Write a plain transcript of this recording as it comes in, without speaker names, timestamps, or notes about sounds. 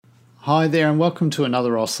Hi there and welcome to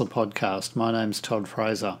another Osler podcast. My name's Todd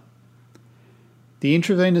Fraser. The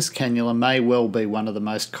intravenous cannula may well be one of the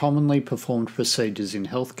most commonly performed procedures in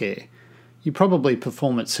healthcare. You probably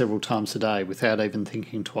perform it several times a day without even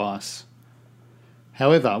thinking twice.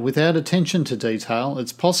 However, without attention to detail,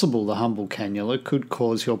 it's possible the humble cannula could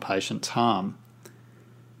cause your patients harm.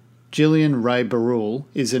 Gillian Ray Barul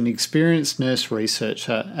is an experienced nurse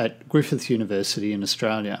researcher at Griffith University in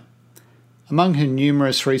Australia. Among her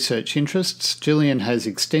numerous research interests, Gillian has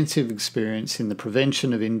extensive experience in the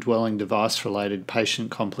prevention of indwelling device-related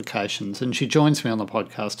patient complications, and she joins me on the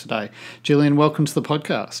podcast today. Gillian, welcome to the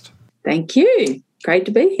podcast. Thank you. Great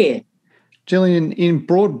to be here. Gillian, in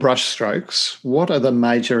broad brushstrokes, what are the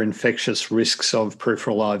major infectious risks of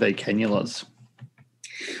peripheral IV cannulas?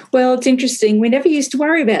 Well, it's interesting. We never used to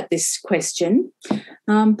worry about this question,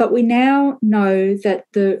 but we now know that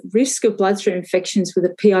the risk of bloodstream infections with a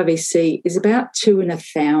PIVC is about 2 in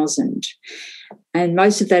 1,000, and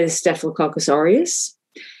most of that is Staphylococcus aureus.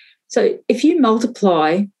 So if you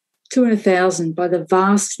multiply 2 in 1,000 by the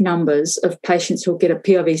vast numbers of patients who will get a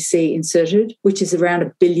PIVC inserted, which is around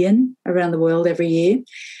 1 billion around the world every year,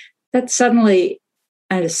 that's suddenly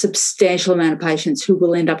a substantial amount of patients who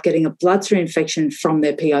will end up getting a bloodstream infection from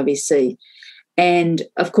their PIVC. And,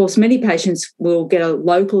 of course, many patients will get a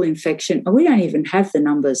local infection, and we don't even have the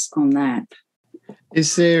numbers on that.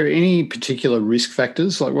 Is there any particular risk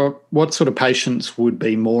factors? Like what sort of patients would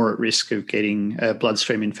be more at risk of getting a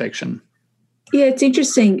bloodstream infection? Yeah, it's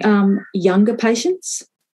interesting. Younger patients,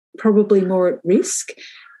 probably more at risk.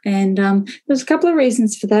 And there's a couple of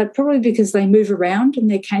reasons for that, probably because they move around and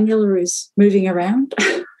their cannula is moving around.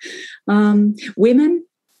 Women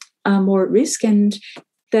are more at risk, and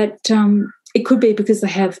that it could be because they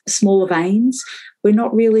have smaller veins. We're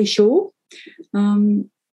not really sure,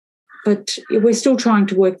 but we're still trying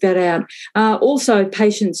to work that out. Also,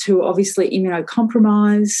 patients who are obviously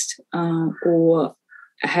immunocompromised or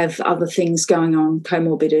have other things going on,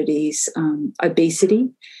 comorbidities, obesity.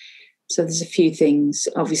 So there's a few things.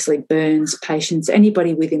 Obviously, burns patients,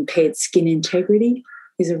 anybody with impaired skin integrity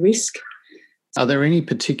is a risk. Are there any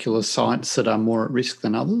particular sites that are more at risk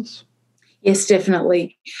than others? Yes,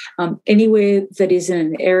 definitely. Anywhere that is in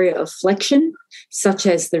an area of flexion, such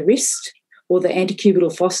as the wrist or the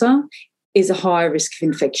antecubital fossa, is a higher risk of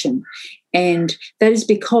infection. And that is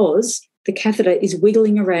because the catheter is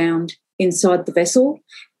wiggling around inside the vessel,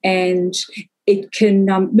 and it can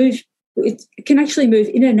move. It can actually move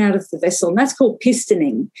in and out of the vessel, and that's called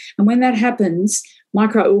pistoning. And when that happens,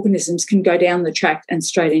 microorganisms can go down the tract and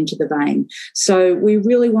straight into the vein. So we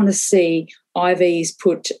really want to see IVs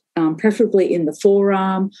put preferably in the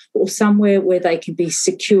forearm or somewhere where they can be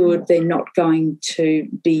secured. They're not going to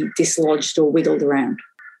be dislodged or wiggled around.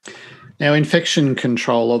 Now, infection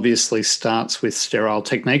control obviously starts with sterile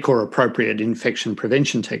technique or appropriate infection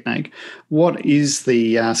prevention technique. What is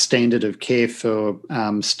the standard of care for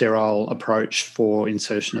sterile approach for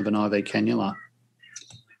insertion of an IV cannula?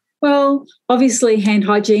 Well, obviously hand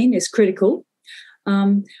hygiene is critical.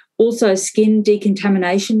 Also, skin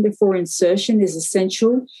decontamination before insertion is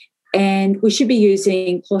essential. And we should be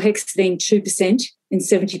using chlorhexidine 2% in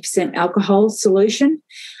 70% alcohol solution.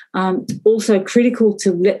 Also critical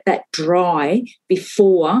to let that dry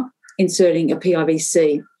before inserting a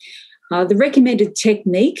PIVC. The recommended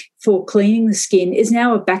technique for cleaning the skin is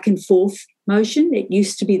now a back and forth motion. It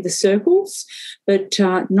used to be the circles, but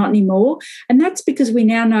not anymore. And that's because we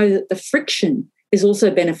now know that the friction is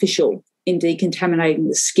also beneficial in decontaminating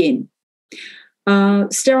the skin.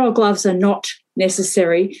 Sterile gloves are not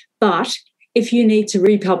necessary, but if you need to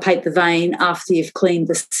repalpate the vein after you've cleaned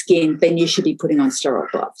the skin, then you should be putting on sterile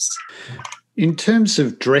gloves. In terms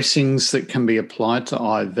of dressings that can be applied to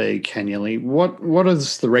IV cannulae, what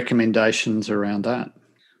is the recommendations around that?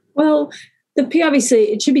 Well, the PIVC,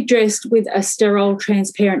 it should be dressed with a sterile,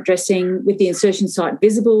 transparent dressing with the insertion site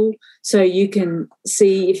visible so you can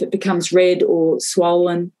see if it becomes red or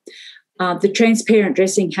swollen. The transparent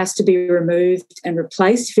dressing has to be removed and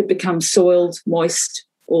replaced if it becomes soiled, moist,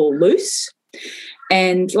 or loose.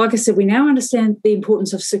 And like I said, we now understand the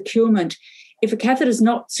importance of securement. If a catheter is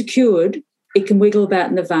not secured, it can wiggle about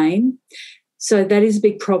in the vein. So that is a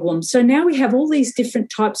big problem. So now we have all these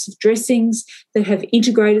different types of dressings that have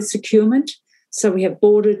integrated securement. So we have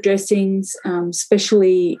bordered dressings,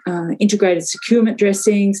 specially integrated securement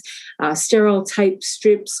dressings, sterile tape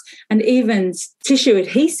strips, and even tissue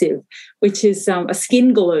adhesive, which is a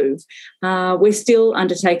skin glue. We're still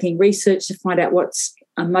undertaking research to find out what's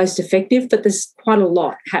most effective, but there's quite a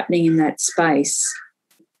lot happening in that space.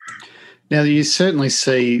 Now, you certainly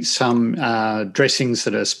see some dressings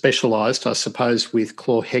that are specialised, I suppose, with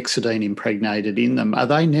chlorhexidine impregnated in them. Are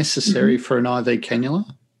they necessary for an IV cannula?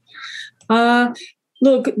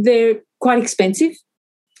 Look, they're quite expensive,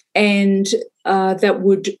 and that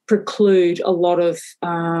would preclude a lot of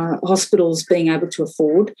hospitals being able to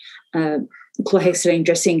afford chlorhexidine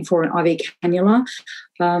dressing for an IV cannula.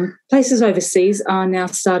 Places overseas are now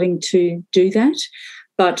starting to do that.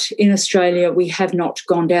 But in Australia, we have not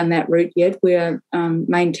gone down that route yet. We're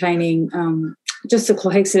maintaining just the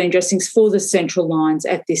chlorhexidine dressings for the central lines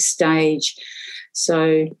at this stage.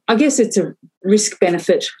 So I guess it's a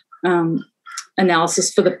risk-benefit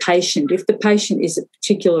analysis for the patient. If the patient is a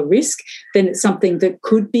particular risk, then it's something that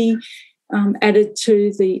could be added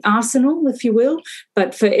to the arsenal, if you will.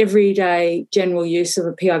 But for everyday general use of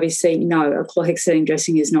a PIVC, no, a chlorhexidine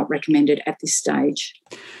dressing is not recommended at this stage.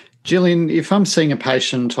 Gillian, if I'm seeing a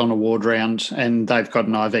patient on a ward round and they've got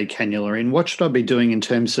an IV cannula in, what should I be doing in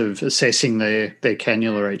terms of assessing their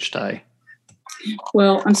cannula each day?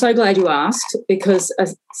 Well, I'm so glad you asked, because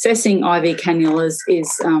assessing IV cannulas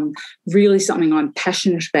is really something I'm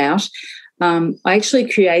passionate about. I actually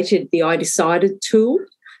created the I Decided tool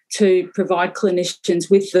to provide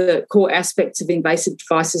clinicians with the core aspects of invasive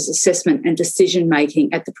devices assessment and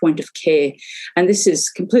decision-making at the point of care. And this is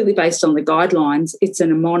completely based on the guidelines. It's a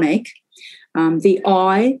mnemonic. The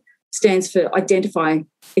I stands for identify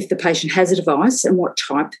if the patient has a device and what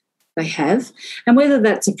type they have, and whether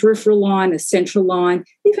that's a peripheral line, a central line,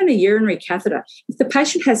 even a urinary catheter. If the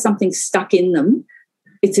patient has something stuck in them,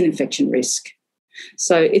 it's an infection risk.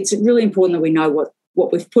 So it's really important that we know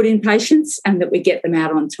what we've put in patients and that we get them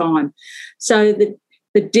out on time. So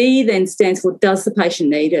the D then stands for, does the patient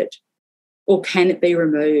need it, or can it be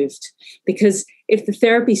removed? Because if the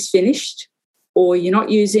therapy's finished or you're not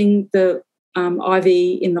using the IV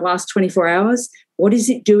in the last 24 hours, what is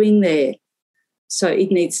it doing there? So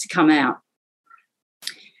it needs to come out.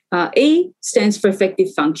 E stands for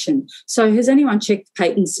effective function. So has anyone checked the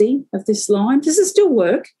patency of this line? Does it still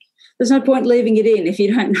work? There's no point leaving it in if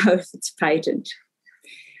you don't know if it's patent.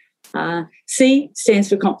 C stands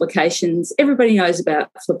for complications. Everybody knows about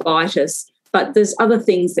phlebitis, but there's other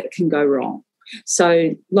things that can go wrong.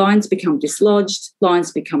 So lines become dislodged,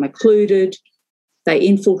 lines become occluded, they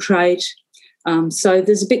infiltrate. So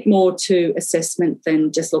there's a bit more to assessment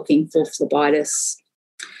than just looking for phlebitis.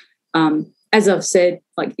 As I've said,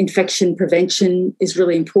 like infection prevention is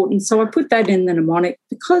really important. So I put that in the mnemonic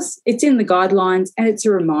because it's in the guidelines and it's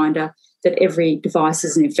a reminder that every device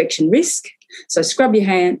is an infection risk. So scrub your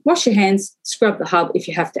hand, wash your hands, scrub the hub if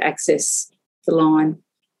you have to access the line.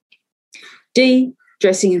 D,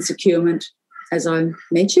 dressing and securement, as I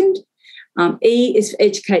mentioned. E is for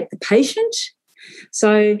educate the patient.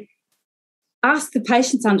 So ask the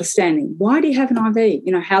patient's understanding. Why do you have an IV?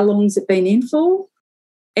 You know, how long has it been in for?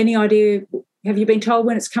 Any idea? Have you been told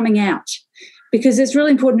when it's coming out? Because it's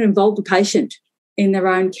really important to involve the patient in their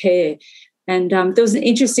own care. And there was an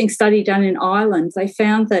interesting study done in Ireland. They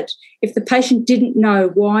found that if the patient didn't know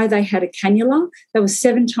why they had a cannula, they were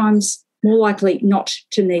 7 times more likely not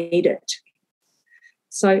to need it.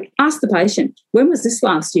 So ask the patient, when was this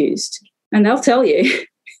last used? And they'll tell you.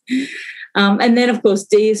 And then, of course,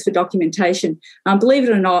 D is for documentation. Believe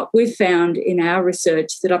it or not, we've found in our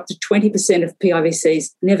research that up to 20% of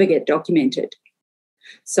PIVCs never get documented.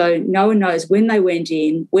 So no one knows when they went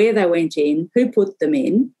in, where they went in, who put them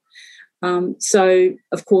in. So,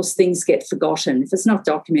 of course, things get forgotten. If it's not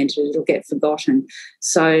documented, it'll get forgotten.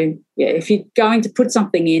 So, yeah, if you're going to put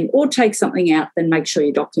something in or take something out, then make sure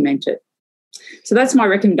you document it. So that's my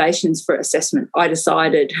recommendations for assessment. I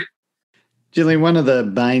decided. Gillian, one of the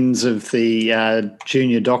banes of the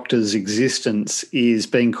junior doctor's existence is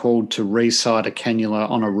being called to resite a cannula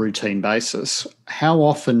on a routine basis. How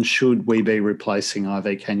often should we be replacing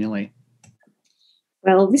IV cannulae?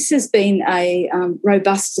 Well, this has been a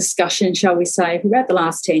robust discussion, shall we say, for about the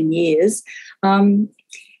last 10 years.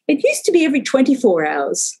 It used to be every 24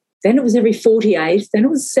 hours. Then it was every 48. Then it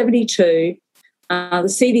was 72. The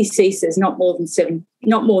CDC says not more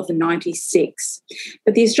than 96.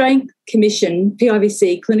 But the Australian Commission,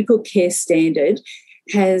 PIVC Clinical Care Standard,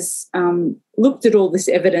 has looked at all this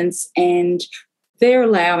evidence, and they're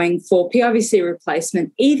allowing for PIVC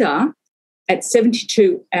replacement either at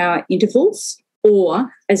 72-hour intervals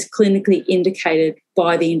or as clinically indicated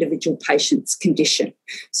by the individual patient's condition.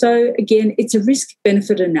 So, again, it's a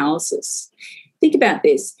risk-benefit analysis. Think about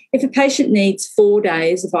this. If a patient needs 4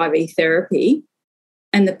 days of IV therapy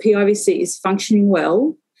and the PIVC is functioning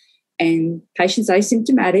well and patient's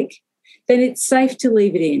asymptomatic, then it's safe to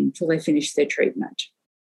leave it in until they finish their treatment.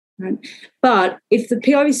 Right? But if the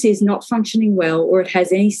PIVC is not functioning well or it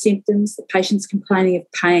has any symptoms, the patient's complaining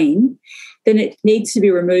of pain, then it needs to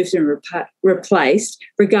be removed and replaced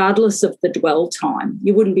regardless of the dwell time.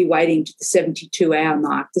 You wouldn't be waiting to the 72-hour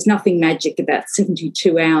mark. There's nothing magic about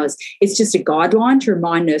 72 hours. It's just a guideline to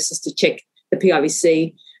remind nurses to check the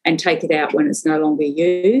PIVC and take it out when it's no longer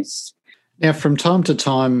used. Now, from time to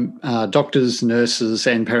time, doctors, nurses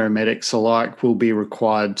and paramedics alike will be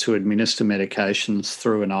required to administer medications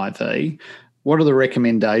through an IV. What are the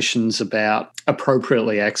recommendations about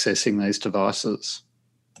appropriately accessing these devices?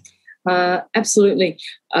 Absolutely.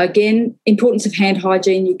 Again, importance of hand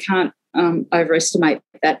hygiene, you can't overestimate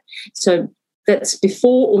that. So that's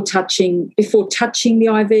before touching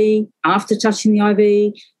the IV, after touching the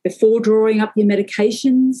IV, before drawing up your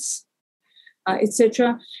medications,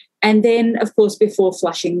 etc. And then, of course, before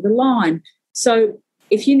flushing the line. So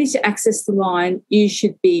if you need to access the line, you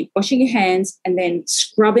should be washing your hands and then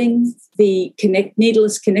scrubbing the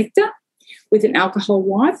needleless connector with an alcohol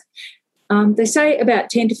wipe. They say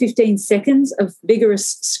about 10 to 15 seconds of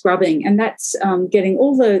vigorous scrubbing, and that's getting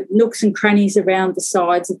all the nooks and crannies around the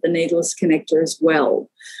sides of the needleless connector as well.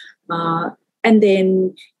 And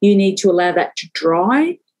then you need to allow that to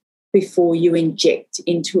dry before you inject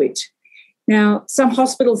into it. Now, some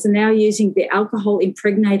hospitals are now using the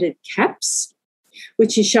alcohol-impregnated caps,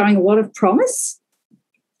 which is showing a lot of promise.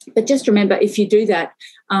 But just remember, if you do that,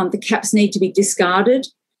 the caps need to be discarded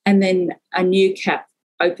and then a new cap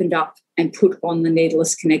opened up and put on the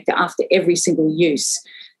needleless connector after every single use.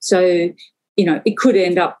 So, it could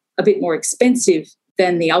end up a bit more expensive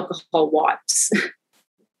than the alcohol wipes.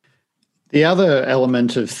 The other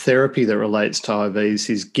element of therapy that relates to IVs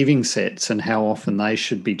is giving sets and how often they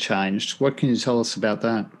should be changed. What can you tell us about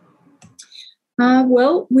that?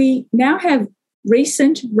 Well, we now have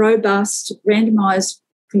recent, robust, randomised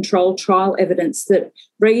controlled trial evidence that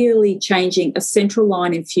regularly changing a central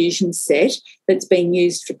line infusion set that's been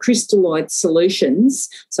used for crystalloid solutions,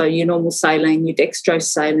 so your normal saline, your dextrose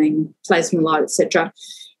saline, plasmolide, etc.,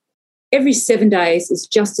 every 7 days is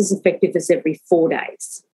just as effective as every 4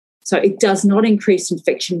 days. So it does not increase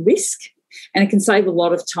infection risk and it can save a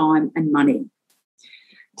lot of time and money.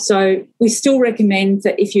 So we still recommend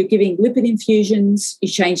that if you're giving lipid infusions, you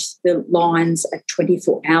change the lines at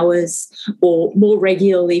 24 hours or more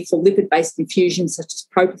regularly for lipid-based infusions such as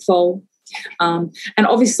propofol. And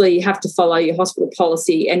obviously you have to follow your hospital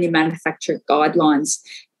policy and your manufacturer guidelines.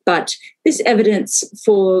 But this evidence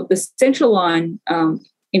for the central line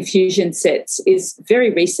infusion sets is very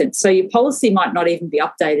recent, so your policy might not even be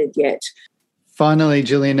updated yet. Finally,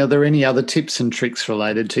 Gillian, are there any other tips and tricks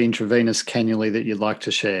related to intravenous cannulae that you'd like to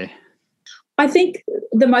share? I think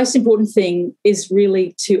the most important thing is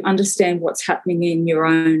really to understand what's happening in your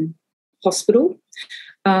own hospital.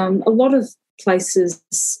 A lot of places,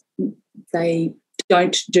 they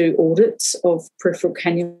don't do audits of peripheral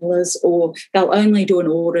cannulas, or they'll only do an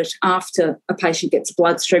audit after a patient gets a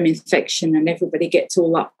bloodstream infection and everybody gets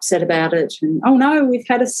all upset about it. And, oh, no, we've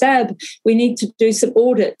had a SAB. We need to do some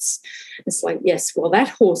audits. It's like, yes, well, that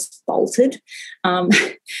horse bolted. I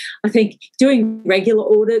think doing regular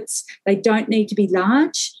audits, they don't need to be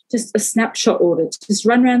large, just a snapshot audit. Just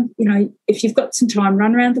run around, if you've got some time,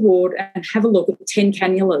 run around the ward and have a look at 10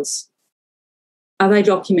 cannulas. Are they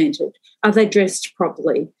documented? Are they dressed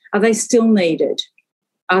properly? Are they still needed?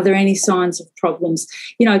 Are there any signs of problems?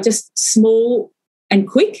 Just small and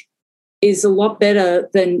quick is a lot better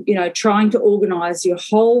than, trying to organise your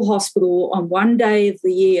whole hospital on one day of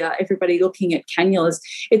the year, everybody looking at cannulas.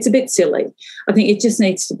 It's a bit silly. I think it just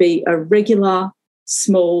needs to be a regular,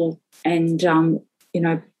 small and,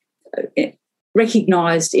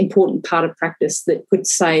 recognised important part of practice that could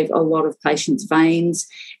save a lot of patients' veins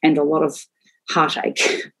and a lot of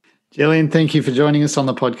heartache. Gillian, thank you for joining us on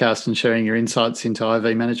the podcast and sharing your insights into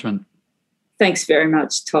IV management. Thanks very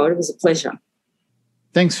much, Todd. It was a pleasure.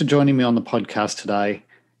 Thanks for joining me on the podcast today.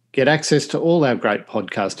 Get access to all our great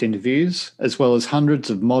podcast interviews, as well as hundreds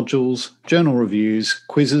of modules, journal reviews,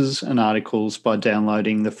 quizzes and articles by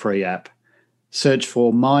downloading the free app. Search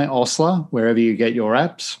for My Osler wherever you get your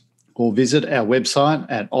apps, or visit our website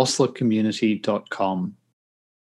at oslercommunity.com.